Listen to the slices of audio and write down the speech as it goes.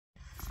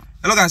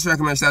Hello guys,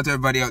 recommend shout out to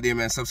everybody out there,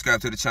 man.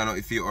 Subscribe to the channel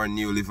if you are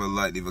new, leave a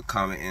like, leave a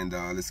comment, and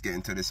let's get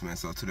into this, man.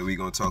 So today we're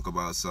gonna talk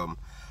about some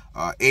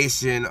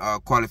Asia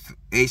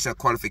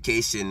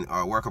qualification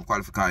World Cup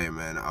qualifier,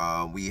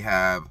 man. We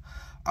have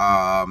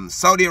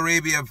Saudi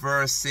Arabia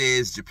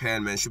versus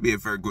Japan, man. Should be a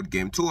very good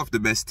game. Two of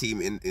the best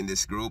team in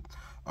this group.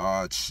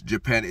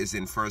 Japan is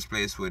in first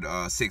place with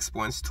 6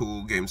 points,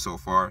 2 games so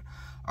far.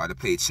 They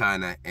played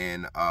China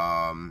and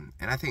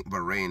I think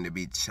Bahrain. They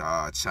beat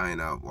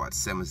China what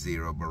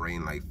 7-0,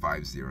 Bahrain like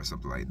 5-0,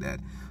 something like that.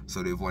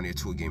 So they've won their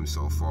 2 games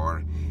so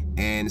far.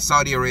 And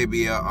Saudi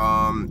Arabia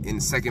in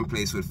second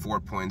place with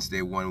 4 points.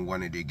 They won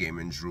one of their game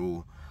and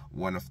drew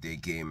one of their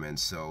game, and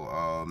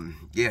so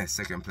yeah,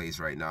 second place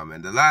right now,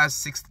 man. The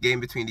last 6 game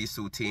between these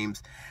two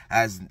teams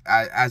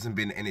hasn't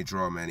been any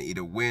draw, man.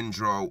 Either win,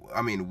 draw.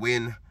 I mean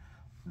win.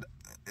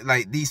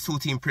 Like these two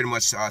teams pretty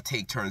much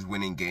take turns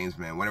winning games,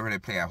 man. Whenever they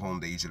play at home,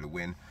 they usually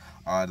win.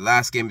 The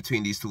last game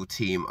between these two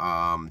teams,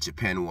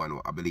 Japan won,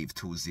 I believe,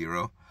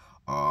 2-0.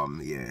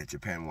 Yeah,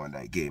 Japan won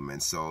that game, man.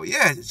 So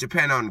yeah,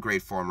 Japan on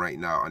great form right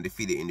now,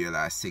 undefeated in their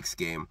last 6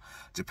 games.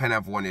 Japan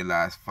have won their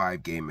last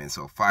 5 games, man.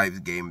 So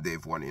 5 games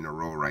they've won in a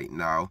row right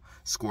now,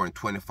 scoring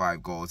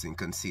 25 goals and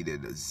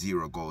conceded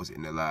 0 goals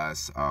in the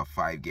last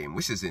 5 games,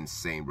 which is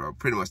insane, bro.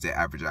 Pretty much they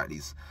average at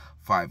least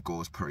 5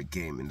 goals per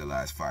game in the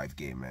last 5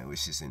 games, man,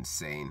 which is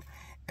insane.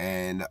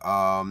 And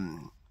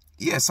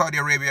yeah, Saudi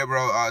Arabia,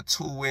 bro,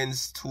 2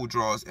 wins, 2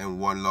 draws, and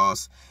 1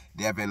 loss.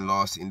 They haven't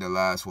lost in the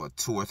last,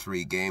 2 or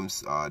 3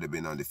 games. They've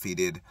been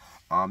undefeated.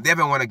 They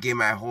haven't won a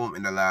game at home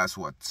in the last,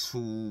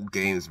 2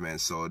 games, man.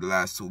 So the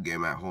last 2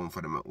 games at home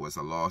for them was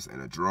a loss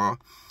and a draw.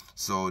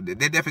 So they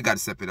definitely got to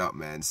step it up,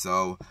 man.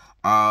 So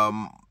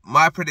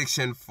my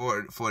prediction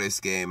for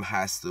this game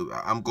has to,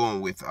 I'm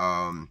going with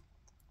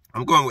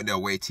the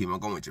away team. I'm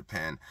going with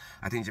Japan.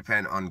 I think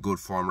Japan on good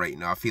form right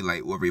now. I feel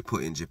like whoever you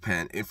put in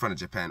front of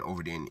Japan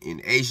over there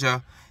in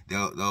Asia,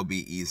 they'll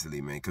be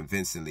easily, man,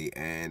 convincingly.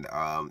 And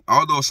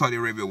although Saudi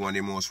Arabia won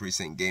their most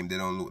recent game, they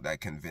don't look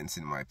that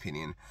convincing in my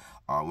opinion.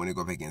 When they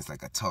go up against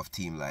like a tough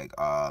team like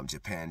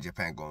Japan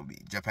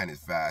is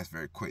fast,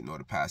 very quick, know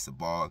to pass the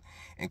ball,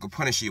 and could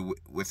punish you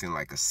within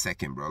like a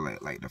second, bro,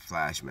 like the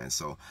Flash, man.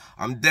 So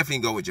I'm definitely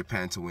going with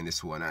Japan to win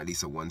this one, at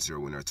least a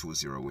 1-0 win or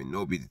 2-0 win.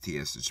 No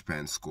BTS to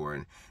Japan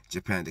scoring,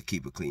 Japan to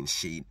keep a clean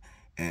sheet,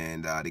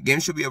 and the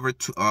game should be over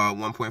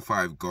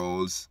 1.5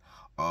 goals.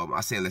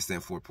 I say less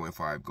than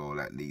 4.5 goal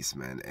at least,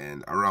 man,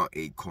 and around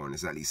 8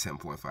 corners, at least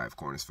 7.5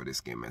 corners for this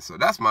game, man. So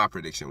that's my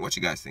prediction. What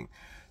you guys think?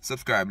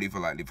 Subscribe, leave a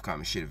like, leave a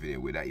comment, share the video.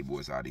 With that, you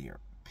boys out of here.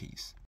 Peace.